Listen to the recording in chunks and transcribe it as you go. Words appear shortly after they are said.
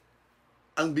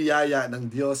Ang biyaya ng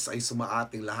Diyos ay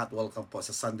sumaating lahat. Welcome po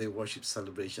sa Sunday Worship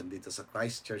Celebration dito sa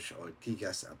Christ Church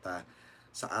Ortigas. At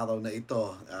sa araw na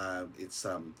ito, it's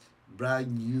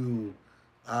brand new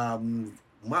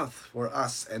month for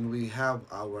us, and we have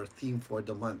our theme for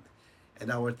the month.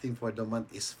 And our theme for the month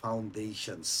is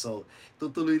foundations. So,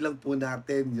 tutuloy lang po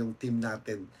natin yung theme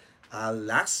natin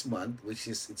last month, which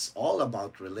is it's all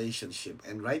about relationship.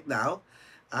 And right now,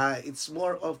 it's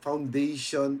more of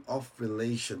foundation of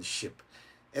relationship.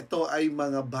 Ito ay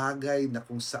mga bagay na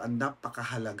kung saan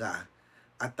napakahalaga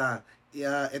at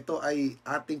ito ay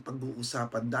ating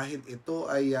pag-uusapan dahil ito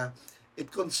ay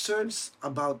it concerns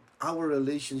about our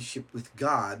relationship with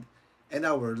God and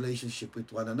our relationship with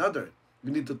one another.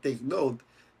 We need to take note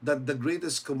that the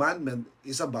greatest commandment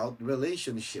is about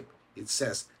relationship. It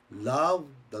says,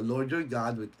 love the Lord your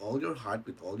God with all your heart,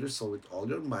 with all your soul, with all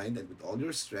your mind, and with all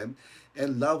your strength,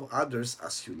 and love others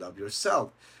as you love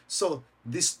yourself. So,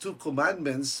 these two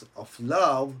commandments of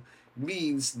love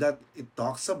means that it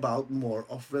talks about more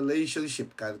of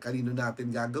relationship. Kanino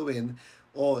natin gagawin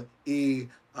o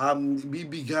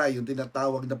bibigay yung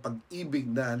tinatawag na pag-ibig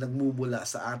na nagmumula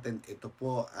sa atin. Ito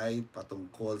po ay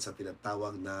patungkol sa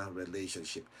tinatawag na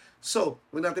relationship. So,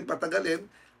 huwag natin patagalin,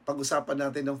 pag-usapan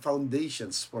natin ng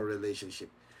foundations for relationship.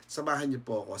 Samahan niyo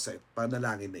po ako sa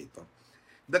panalangin na ito.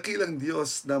 Dakilang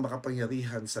Diyos na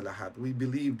makapangyarihan sa lahat. We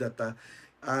believe that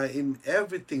in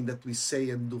everything that we say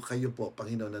and do, kayo po,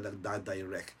 Panginoon, na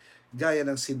nagdadirect. Gaya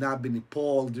ng sinabi ni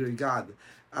Paul, dear God,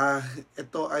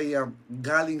 ito ay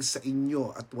galing sa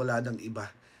inyo at wala ng iba.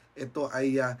 Ito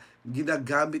ay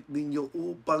ginagamit ninyo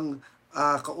upang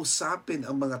kausapin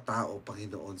ang mga tao,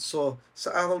 Panginoon. So,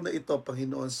 sa araw na ito,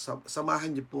 Panginoon,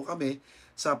 samahan niyo po kami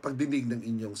sa pagdinig ng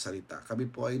inyong salita. Kami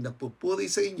po ay nagpupuri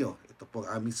sa inyo. Ito po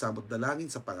ang aming samot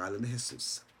dalangin sa pangalan ni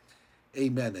Jesus.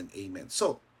 Amen and amen.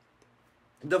 So,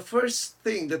 the first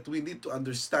thing that we need to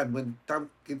understand when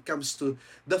it comes to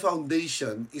the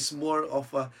foundation is more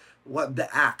of what the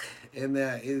act. And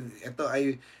ito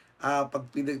ay pag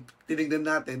tinignan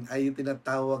natin ay yung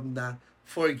tinatawag na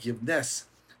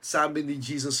forgiveness. Sabi ni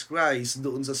Jesus Christ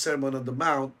doon sa Sermon on the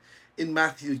Mount in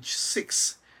Matthew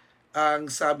 6, ang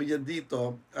sabi niya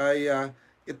dito ay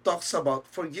it talks about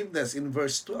forgiveness in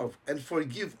verse 12. And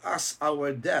forgive us our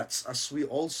debts as we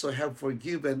also have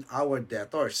forgiven our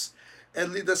debtors. And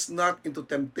lead us not into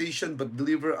temptation, but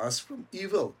deliver us from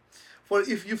evil. For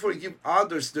if you forgive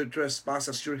others their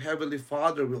trespasses, your heavenly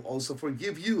Father will also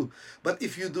forgive you. But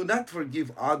if you do not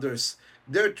forgive others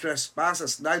their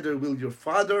trespasses, neither will your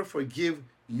Father forgive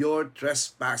your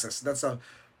trespasses. That's a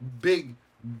big,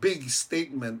 big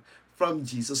statement from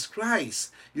Jesus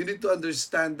Christ. You need to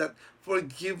understand that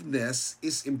forgiveness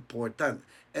is important.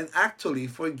 And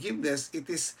actually, forgiveness, it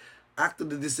is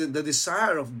actually the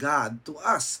desire of God to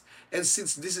us. And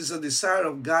since this is a desire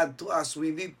of God to us,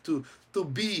 we need to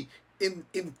be in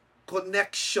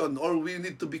connection, or we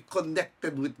need to be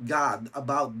connected with God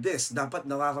about this. Dapat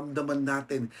nararamdaman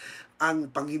natin ang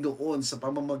Panginoon sa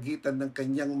pamamagitan ng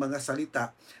kanyang mga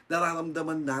salita.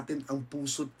 Nararamdaman natin ang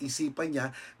puso't isipan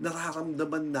niya.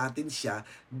 Nararamdaman natin siya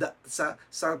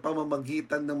sa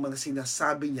pamamagitan ng mga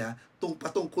sinasabi niya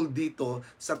patungkol dito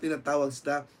sa tinatawag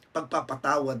na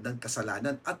pagpapatawad ng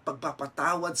kasalanan at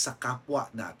pagpapatawad sa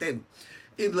kapwa natin.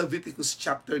 In Leviticus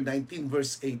chapter 19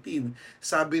 verse 18,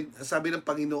 sabi ng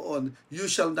Panginoon,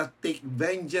 you shall not take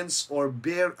vengeance or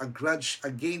bear a grudge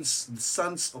against the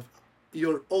sons of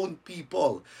your own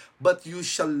people, but you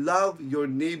shall love your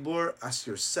neighbor as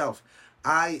yourself.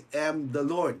 I am the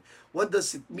Lord. What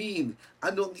does it mean?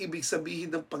 Ano ang ibig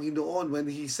sabihin ng Panginoon when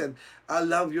He said,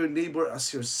 love your neighbor as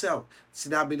yourself?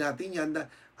 Sinabi natin yan na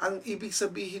ang ibig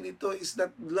sabihin nito is that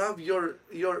love your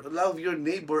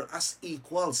neighbor as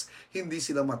equals. Hindi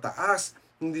sila mataas,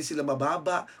 hindi sila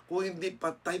mababa, kung hindi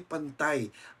pantay-pantay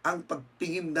ang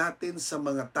pagtingin natin sa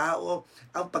mga tao,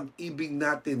 ang pag-ibig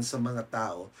natin sa mga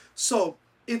tao. So,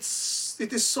 it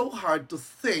is so hard to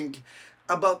think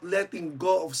about letting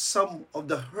go of some of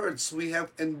the hurts we have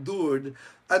endured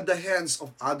at the hands of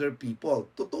other people.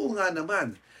 Totoo nga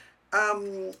naman.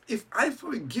 If I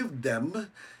forgive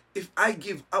them, if I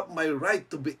give up my right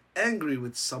to be angry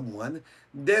with someone,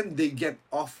 then they get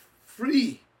off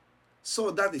free. So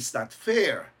that is not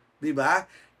fair, di ba?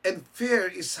 And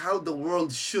fair is how the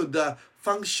world should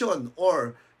function,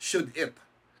 or should it?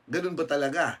 Ganun ba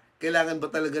talaga? Kailangan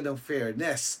ba talaga ng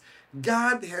fairness?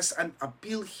 God has an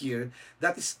appeal here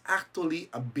that is actually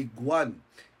a big one.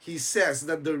 He says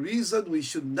that the reason we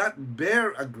should not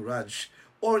bear a grudge,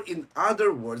 or in other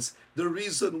words, the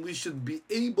reason we should be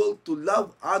able to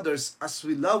love others as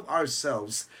we love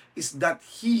ourselves, is that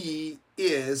He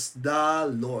is the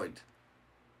Lord.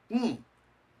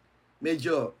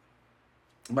 Medyo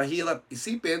mahirap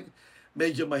isipin,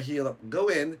 medyo mahirap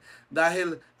gawin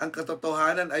dahil ang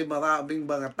katotohanan ay maraming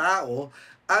mga tao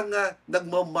ang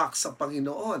nagmamak sa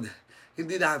Panginoon.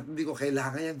 Hindi ko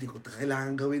kailangan yan, hindi ko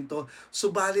kailangan gawin to.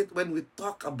 Subalit when we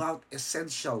talk about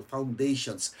essential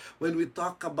foundations, when we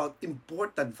talk about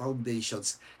important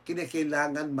foundations,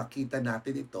 kinakailangan makita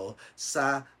natin ito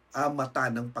sa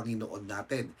mata ng Panginoon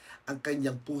natin. Ang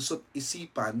kanyang puso't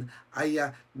isipan ay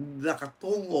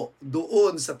nakatungo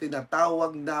doon sa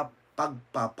tinatawag na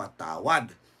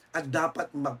pagpapatawad. At dapat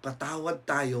magpatawad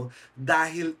tayo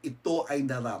dahil ito ay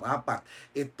nararapat.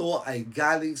 Ito ay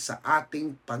galing sa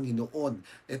ating Panginoon.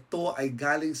 Ito ay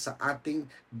galing sa ating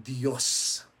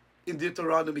Diyos. In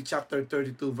Deuteronomy chapter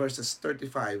 32 verses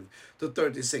 35 to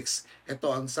 36,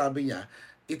 ito ang sabi niya,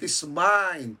 "It is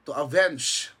mine to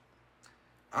avenge.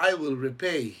 I will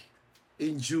repay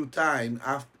in due time.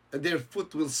 After their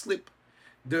foot will slip.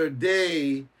 Their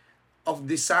day of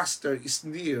disaster is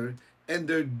near, and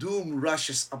their doom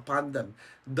rushes upon them.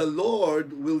 The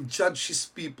Lord will judge his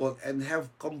people and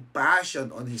have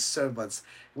compassion on his servants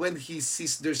when he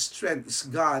sees their strength is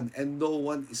gone and no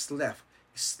one is left,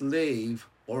 slave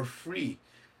or free."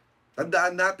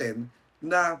 Tandaan natin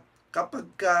na kapag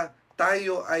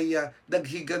tayo ay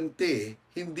naghiganti,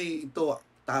 hindi ito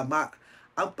tama.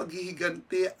 Ang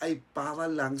paghihiganti ay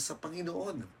para lang sa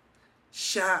Panginoon.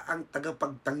 Siya ang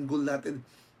tagapagtanggol natin.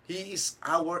 He is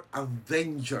our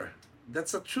avenger.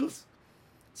 That's the truth.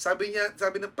 Sabi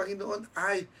ng Panginoon,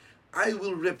 I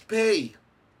will repay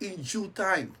in due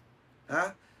time.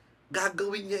 Ha?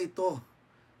 Gagawin niya ito.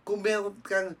 Kung meron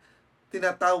kang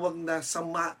tinatawag na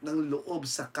sama ng loob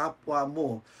sa kapwa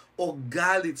mo o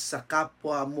galit sa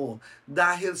kapwa mo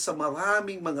dahil sa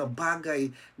maraming mga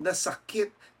bagay na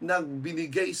sakit na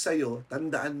binigay sa'yo,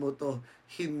 tandaan mo to,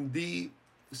 hindi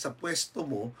sa pwesto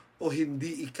mo o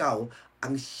hindi ikaw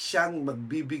ang siyang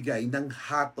magbibigay ng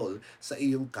hatol sa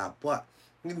iyong kapwa.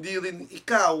 Hindi rin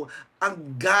ikaw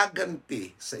ang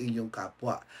gaganti sa inyong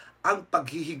kapwa. Ang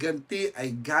paghihiganti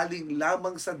ay galing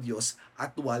lamang sa Diyos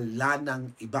at wala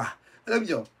nang iba. Alam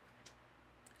nyo,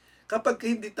 kapag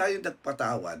hindi tayo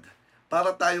nagpatawad, para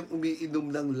tayong umiinom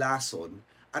ng lason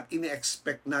at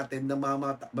ine-expect natin na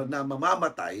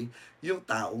mamamatay yung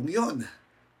taong yon.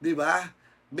 Di ba?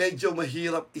 Medyo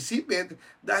mahirap isipin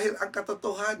dahil ang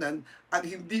katotohanan, ang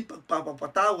hindi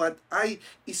pagpapatawad ay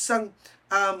isang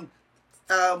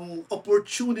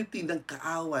opportunity ng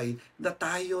kaaway na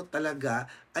tayo talaga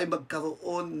ay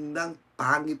magkaroon ng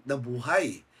pangit na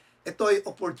buhay. Ito ay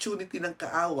opportunity ng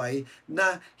kaaway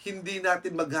na hindi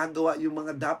natin magagawa yung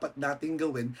mga dapat nating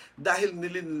gawin dahil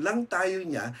nilinlang tayo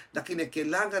niya na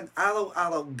kinakailangan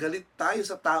araw-araw galit tayo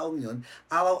sa taong yon,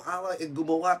 araw-araw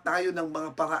gumawa tayo ng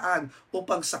mga paraan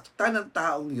upang saktan ng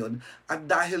taong yon, at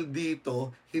dahil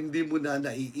dito hindi mo na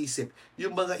naiisip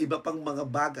yung mga iba pang mga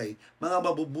bagay, mga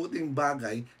mabubuting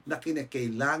bagay na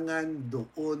kinakailangan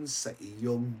doon sa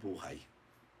iyong buhay.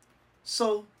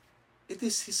 So, it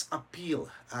is His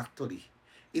appeal, actually.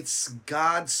 It's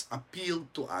God's appeal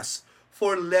to us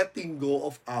for letting go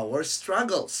of our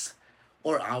struggles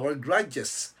or our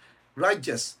grudges.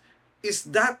 Grudges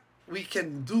is that we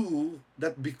can do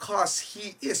that because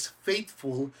He is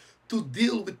faithful to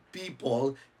deal with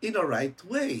people in a right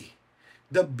way.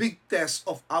 The big test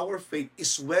of our faith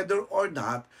is whether or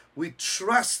not we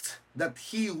trust that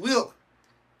He will.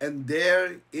 And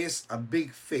there is a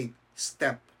big faith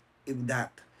step in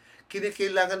that.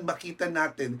 Kinakailangan makita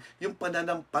natin yung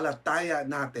pananampalataya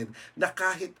natin na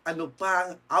kahit ano pa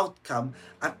ang outcome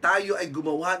at tayo ay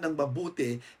gumawa ng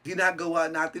mabuti, ginagawa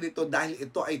natin ito dahil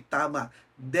ito ay tama,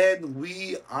 then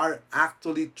we are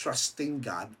actually trusting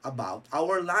God about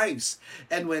our lives.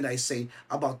 And when I say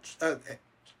about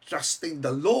trusting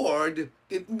the Lord,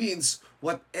 it means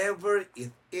whatever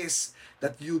it is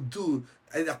that you do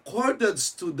in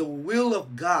accordance to the will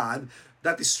of God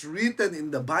that is written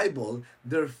in the Bible,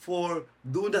 therefore,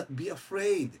 do not be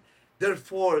afraid.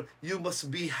 Therefore, you must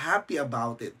be happy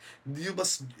about it. You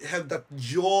must have that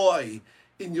joy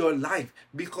in your life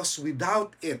because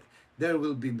without it, there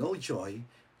will be no joy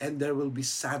and there will be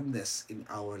sadness in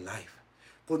our life.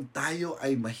 Kung tayo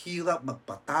ay mahirap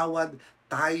magpatawad,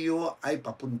 tayo ay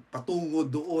patungo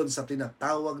doon sa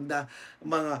tinatawag na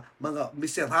mga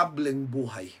miserableng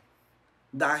buhay.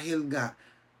 Dahil nga,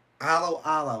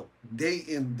 araw-araw, day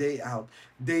in, day out,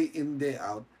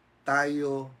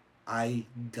 tayo ay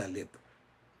galit.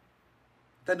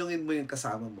 Tanungin mo yung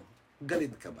kasama mo,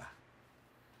 galit ka ba?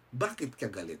 Bakit ka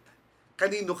galit?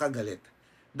 Kanino ka galit?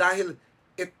 Dahil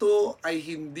ito ay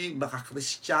hindi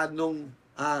makakristyanong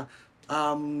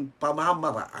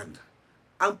pamamaraan.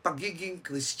 Ang pagiging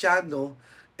Kristiyano,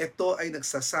 ito ay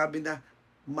nagsasabi na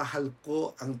mahal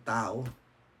ko ang tao.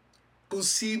 kung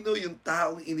sino yung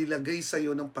taong inilagay sa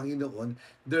iyo ng Panginoon,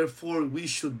 therefore we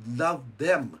should love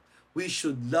them. We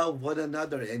should love one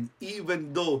another. And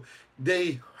even though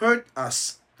they hurt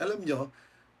us, alam nyo,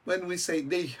 when we say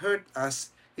they hurt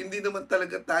us, hindi naman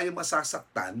talaga tayo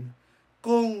masasaktan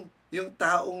kung yung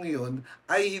taong yun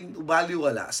ay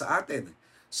baliwala sa atin.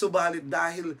 Subalit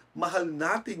dahil mahal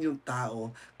natin yung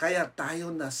tao, kaya tayo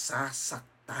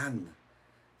nasasaktan.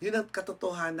 Yun ang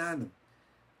katotohanan.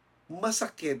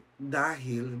 Masakit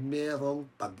dahil merong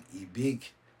pag-ibig.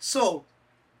 So,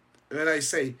 when I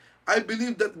say, I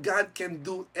believe that God can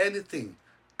do anything.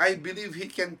 I believe He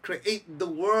can create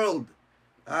the world.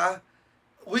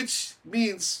 Which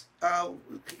means,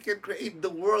 He can create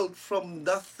the world from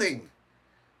nothing.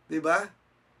 Diba?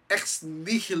 Ex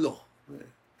nihilo.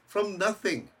 From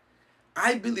nothing.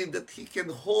 I believe that He can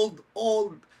hold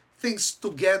all things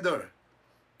together.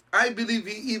 I believe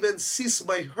He even sees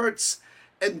my hurts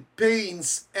and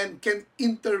pains and can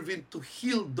intervene to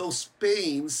heal those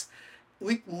pains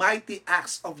with mighty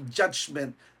acts of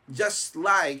judgment, just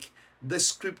like the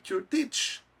scripture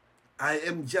teach. I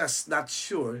am just not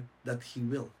sure that He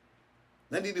will.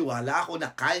 Naniniwala ako na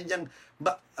kaya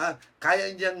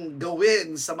niyang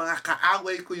gawin sa mga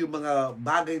kaaway ko yung mga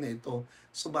bagay na ito.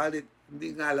 Subalit,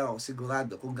 hindi nga lang ako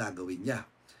sigurado kung gagawin niya.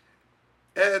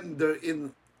 And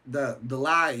therein the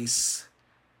lies,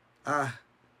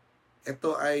 ito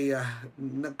ay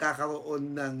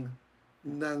nagkakaroon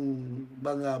ng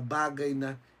mga bagay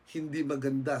na hindi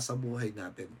maganda sa buhay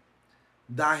natin.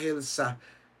 Dahil sa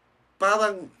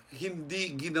parang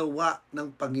hindi ginawa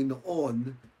ng Panginoon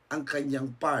ang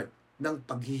kanyang part ng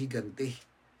paghihiganti.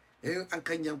 Ang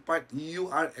kanyang part, you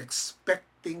are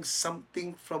expecting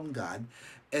something from God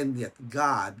and yet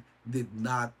God did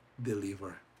not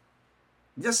deliver.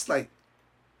 Just like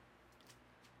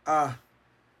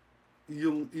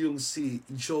yung si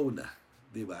Jonah,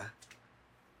 di ba?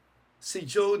 Si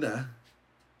Jonah,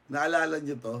 naalala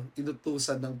niyo to,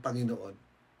 inutusan ng Panginoon.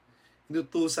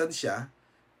 Inutusan siya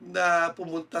na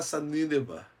pumunta sa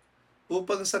Nineveh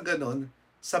upang sa ganon,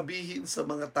 sabihin sa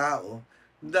mga tao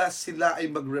na sila ay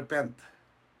mag-repent.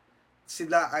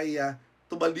 Sila ay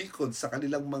tumalikod sa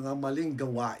kanilang mga maling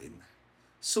gawain.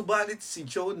 Subalit si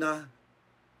Jonah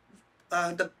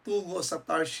nagtungo sa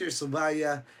Tarshish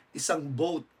via isang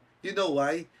boat. You know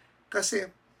why? Kasi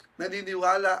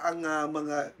naniniwala ang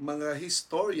mga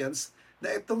historians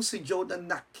na itong si Jonah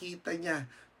nakita niya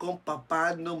kung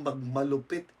paano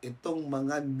magmalupit itong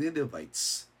mga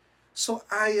Ninevites. So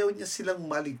ayaw niya silang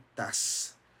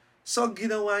maligtas. So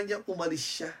ginawa niya, umalis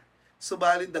siya.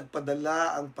 Subalit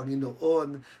nagpadala ang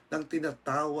Panginoon ng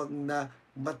tinatawag na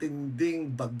matinding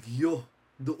bagyo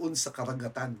doon sa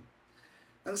karagatan.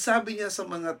 Ang sabi niya sa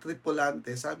mga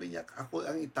tripulante, sabi niya, ako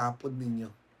ang itapon ninyo.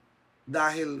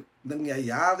 Dahil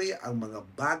nangyayari ang mga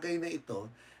bagay na ito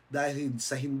dahil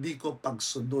sa hindi ko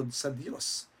pagsunod sa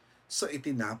Diyos. So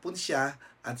itinapon siya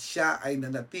at siya ay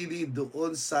nanatili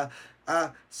doon sa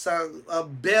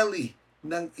belly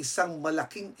ng isang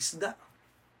malaking isda.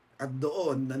 At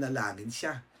doon nanalangin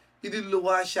siya.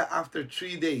 Iniluwa siya after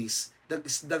 3 days ng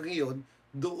isda ngayon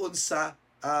doon sa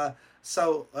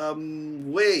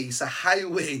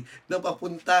highway na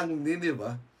papuntang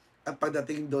Nineveh. At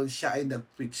pagdating doon, siya ay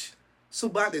nag-preach.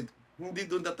 Subalit, hindi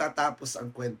doon natatapos ang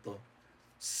kwento.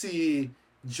 Si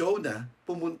Jonah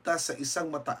pumunta sa isang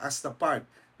mataas na part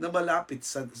na malapit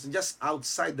sa just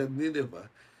outside the Nineveh.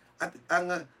 At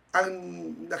ang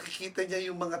nakikita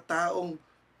niya yung mga taong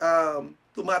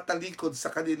tumatalikod sa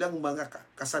kanilang mga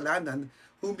kasalanan,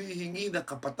 humihingi ng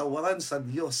kapatawaran sa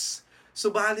Diyos.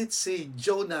 Subalit si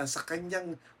Jonah sa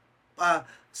kanyang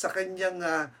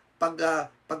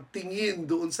pagtingin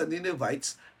doon sa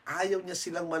Ninevites, ayaw niya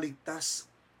silang maligtas.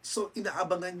 So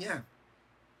inaabangan niya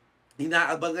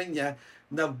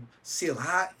na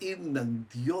sirain ng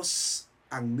Diyos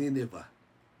ang Nineveh.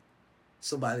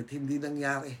 Subalit hindi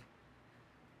nangyari.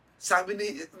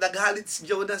 Naghalit si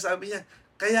Jonah, sabi niya,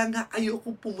 kaya nga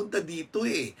ayokong pumunta dito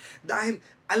dahil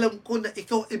alam ko na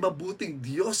ikaw ay mabuting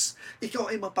Diyos.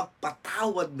 Ikaw ay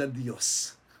mapagpatawad na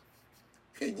Diyos.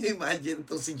 Can you imagine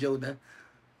itong si Jonah?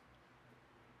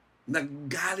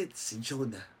 Naggalit si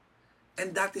Jonah.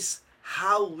 And that is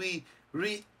how we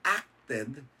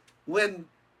reacted when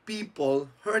people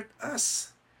hurt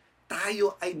us.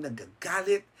 Tayo ay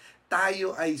nagagalit,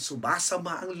 tayo ay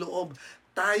sumasama ang loob,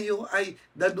 tayo ay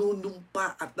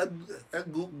nanunumpa at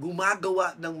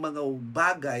gumagawa ng mga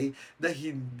bagay na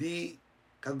hindi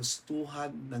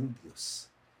kagustuhan ng Diyos.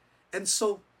 And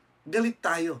so, galit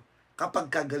tayo.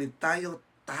 Kapag kagalit tayo,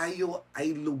 tayo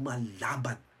ay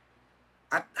lumalaban.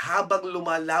 At habang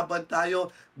lumalaban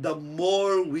tayo, the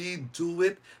more we do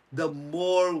it, the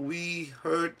more we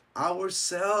hurt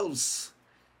ourselves.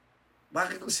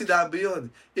 Bakit ko sinabi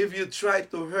yun? If you try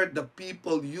to hurt the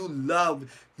people you love,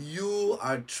 you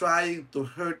are trying to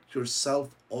hurt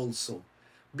yourself also.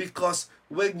 Because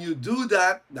when you do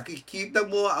that, nakikita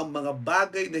mo ang mga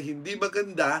bagay na hindi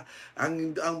maganda,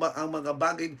 ang mga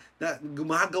bagay na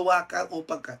gumagawa ka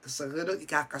upang sa ganun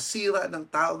ikakasira ng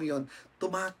taong yon,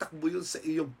 tumatakbo yun sa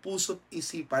iyong puso't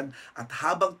isipan, at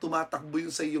habang tumatakbo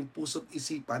yun sa iyong puso't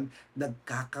isipan,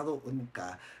 nagkakaroon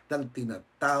ka ng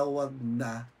tinatawag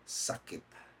na sakit.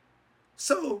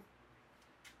 So,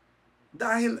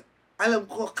 dahil alam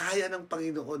ko kaya ng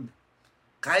Panginoon,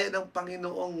 kaya ng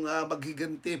Panginoong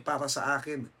maghiganti para sa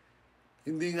akin.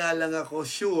 Hindi nga lang ako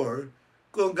sure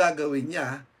kung gagawin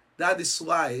niya. That is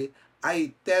why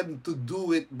I tend to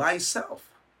do it myself.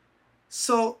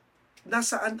 So,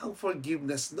 nasaan ang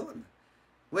forgiveness doon?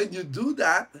 When you do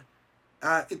that,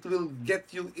 it will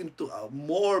get you into a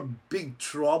more big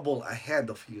trouble ahead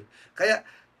of you. Kaya,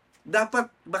 dapat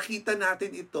makita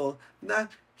natin ito na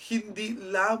hindi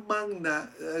lamang na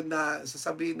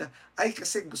sasabihin na, ay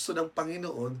kasi gusto ng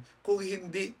Panginoon, kung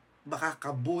hindi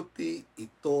makakabuti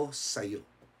ito sa'yo.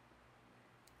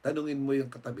 Tanungin mo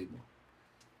yung katabi mo.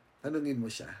 Tanungin mo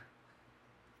siya.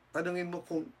 Tanungin mo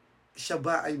kung siya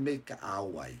ba ay may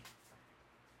kaaway.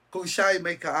 Kung siya ay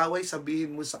may kaaway,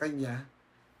 sabihin mo sa kanya,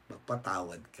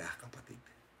 magpatawad ka, kapatid.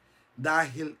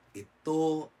 Dahil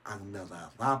ito ang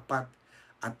nararapat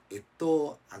at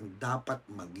ito ang dapat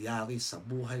magyari sa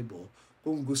buhay mo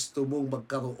kung gusto mong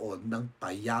magkaroon ng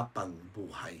payapang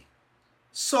buhay.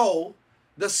 So,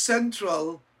 the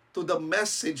central to the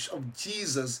message of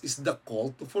Jesus is the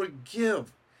call to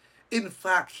forgive. In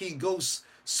fact, he goes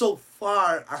so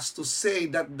far as to say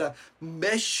that the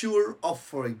measure of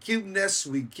forgiveness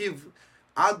we give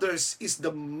others is the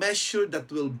measure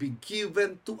that will be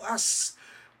given to us.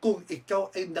 Kung ikaw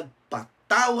ay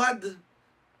nagpatawad,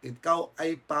 ikaw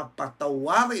ay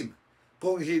papatawarin.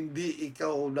 Kung hindi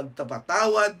ikaw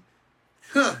nagtapatawad,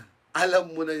 alam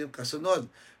mo na yung kasunod.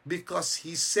 Because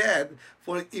he said,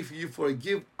 for if you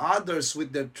forgive others with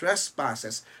their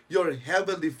trespasses, your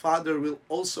heavenly Father will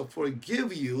also forgive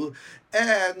you.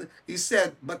 And he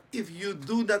said, but if you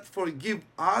do not forgive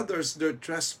others their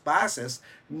trespasses,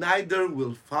 neither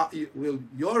will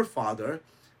your Father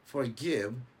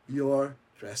forgive your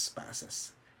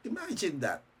trespasses. Imagine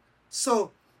that. So,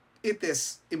 it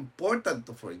is important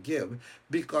to forgive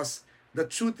because the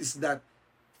truth is that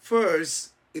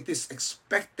first, it is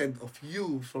expected of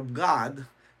you from God.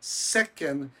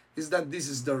 Second is that this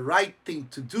is the right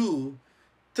thing to do.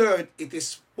 Third, it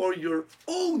is for your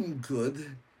own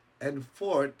good. And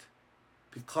fourth,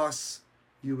 because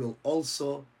you will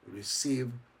also receive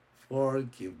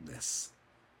forgiveness.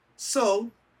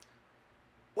 So,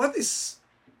 what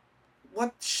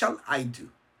shall I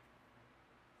do?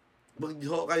 Huwag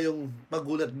niyo kayong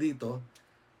magulat dito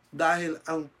dahil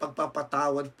ang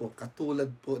pagpapatawad po katulad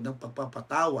po ng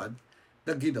pagpapatawad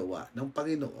na ginawa ng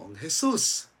Panginoong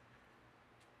Jesus.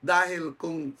 Dahil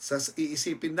kung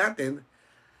iisipin natin,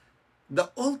 the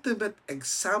ultimate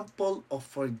example of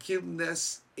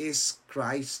forgiveness is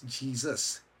Christ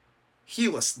Jesus. He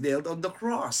was nailed on the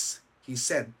cross. He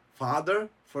said, Father,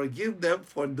 forgive them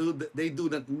for they do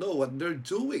not know what they're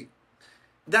doing.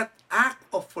 That act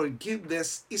of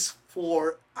forgiveness is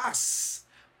for us,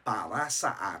 para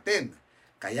sa atin.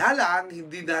 Kaya lang,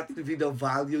 hindi natin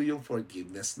vina-value yung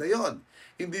forgiveness na yon.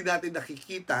 Hindi natin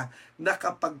nakikita na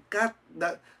kapagkat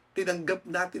tinanggap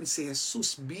natin si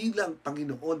Jesus bilang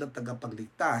Panginoon at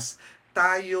tagapagligtas,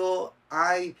 tayo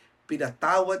ay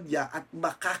pinatawad niya at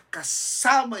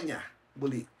makakasama niya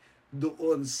muli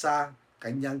doon sa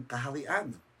kanyang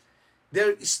kaharian.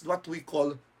 There is what we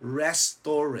call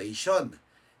restoration.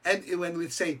 And when we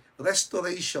say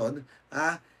restoration,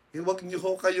 huwag niyo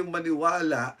ho kayong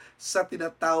maniwala sa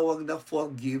tinatawag na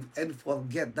forgive and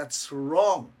forget. That's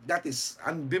wrong. That is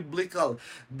unbiblical.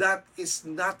 That is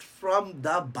not from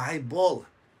the Bible.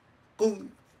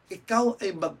 Kung ikaw ay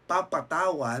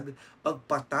magpapatawad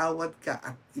ka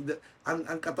at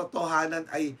ang katotohanan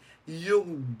ay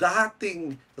yung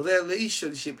dating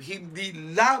relationship hindi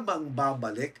lamang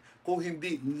babalik, kung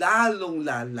hindi lalong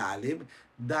lalalim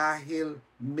dahil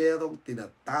merong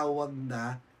tinatawag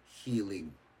na healing.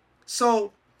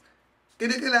 So,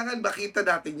 kinakailangan makita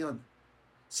natin yon.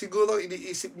 Siguro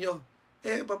iniisip nyo,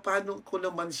 paano ko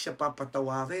naman siya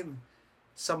papatawarin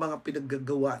sa mga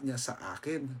pinaggagawa niya sa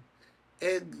akin?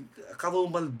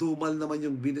 Karumal-dumal naman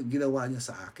yung ginawa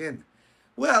niya sa akin.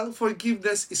 Well,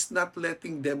 forgiveness is not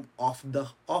letting them off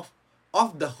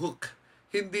the hook.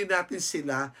 Hindi natin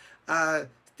sila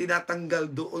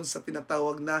tinatanggal doon sa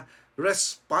tinatawag na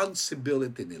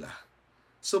responsibility nila.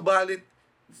 Subalit,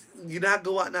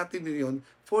 ginagawa natin yun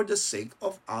for the sake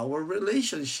of our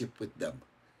relationship with them.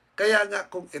 Kaya nga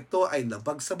kung ito ay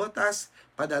labag sa batas,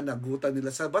 pananagutan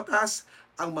nila sa batas,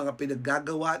 ang mga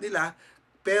pinaggagawa nila,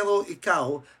 pero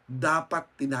ikaw, dapat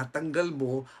tinatanggal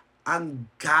mo ang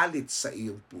galit sa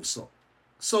iyong puso.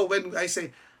 So when I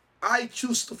say, I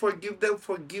choose to forgive them,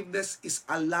 forgiveness is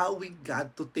allowing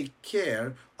God to take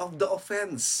care of the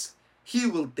offense. He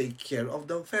will take care of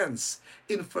the offense.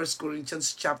 In 1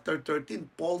 Corinthians chapter 13,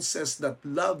 Paul says that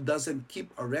love doesn't keep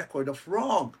a record of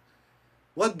wrong.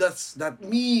 What does that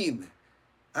mean?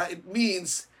 It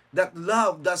means that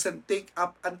love doesn't take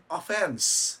up an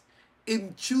offense.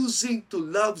 In choosing to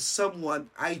love someone,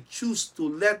 I choose to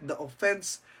let the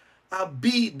offense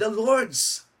be the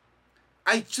Lord's.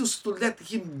 I choose to let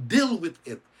Him deal with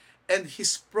it. And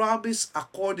His promise,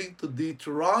 according to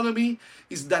Deuteronomy,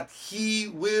 is that He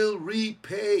will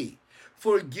repay.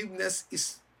 Forgiveness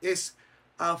is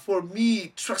for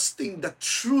me trusting the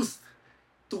truth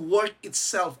to work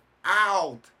itself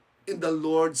out in the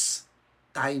Lord's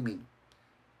timing.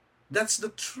 That's the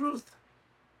truth.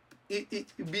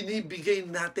 Binibigay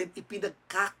natin,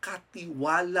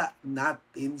 ipinagkakatiwala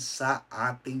natin sa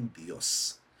ating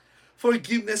Diyos.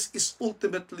 Forgiveness is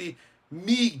ultimately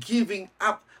me giving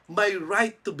up my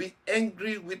right to be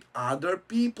angry with other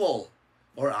people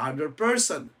or other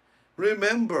person.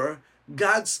 Remember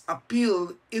God's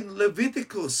appeal in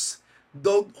Leviticus.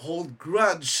 Don't hold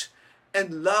grudge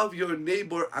and love your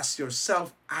neighbor as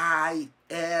yourself. I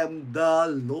am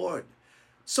the Lord.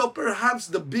 So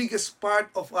perhaps the biggest part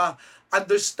of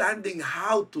understanding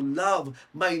how to love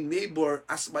my neighbor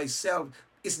as myself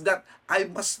is that I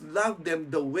must love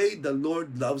them the way the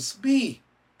Lord loves me.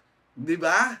 Di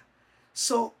ba?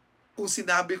 So, kung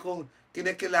sinabi kong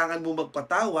kinakailangan mo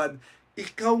magpatawad,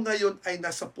 ikaw ngayon ay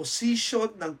nasa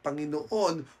posisyon ng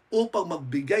Panginoon upang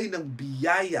magbigay ng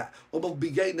biyaya o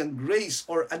magbigay ng grace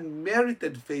or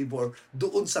unmerited favor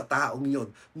doon sa taong yon.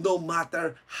 No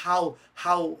matter how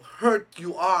hurt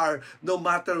you are, no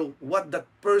matter what that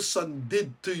person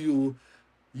did to you,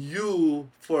 you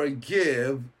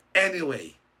forgive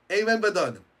anyway. Amen ba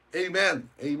doon? Amen.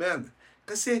 Amen.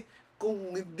 Kasi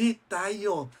kung hindi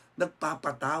tayo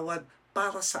nagpapatawad,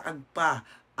 para saan pa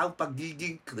ang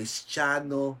pagiging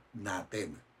Kristiyano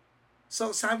natin?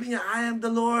 So sabi niya, I am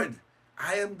the Lord.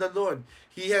 I am the Lord.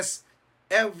 He has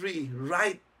every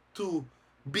right to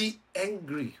be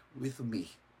angry with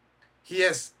me. He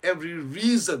has every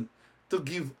reason to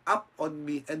give up on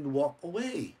me and walk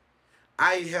away.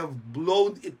 I have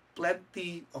blown it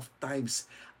plenty of times.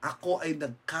 Ako ay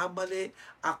nagkamali,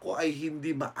 ako ay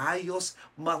hindi maayos,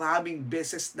 maraming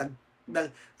beses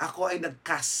ako ay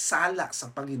nagkasala sa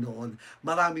Panginoon.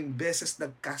 Maraming beses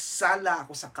nagkasala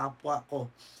ako sa kapwa ko.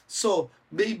 So,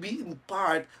 maybe in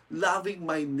part, loving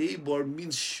my neighbor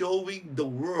means showing the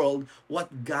world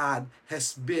what God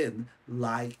has been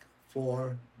like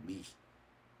for me.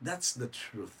 That's the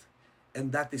truth.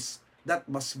 And that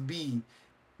must be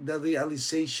the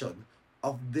realization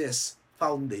of this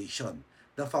foundation.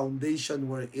 The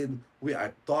foundation wherein we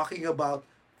are talking about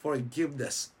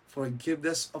forgiveness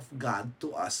of God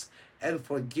to us, and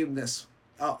forgiveness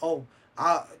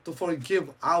to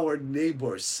forgive our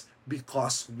neighbors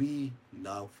because we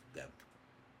love them.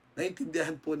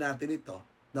 Naintindihan po natin ito,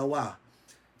 nawa,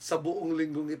 sa buong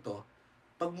linggong ito,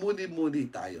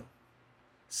 pagmuni-muni tayo.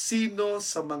 Sino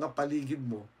sa mga paligid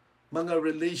mo, mga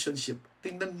relationship,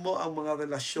 tingnan mo ang mga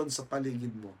relasyon sa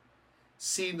paligid mo.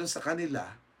 Sino sa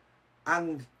kanila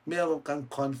ang meron kang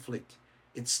conflict?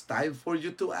 It's time for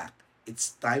you to act.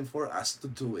 It's time for us to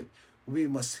do it. We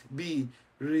must be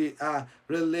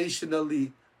relationally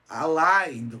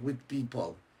aligned with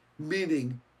people.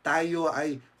 Meaning, tayo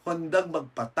ay handang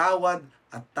magpatawad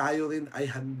at tayo rin ay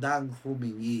handang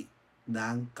humingi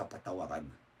ng kapatawaran.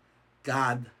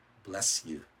 God bless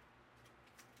you.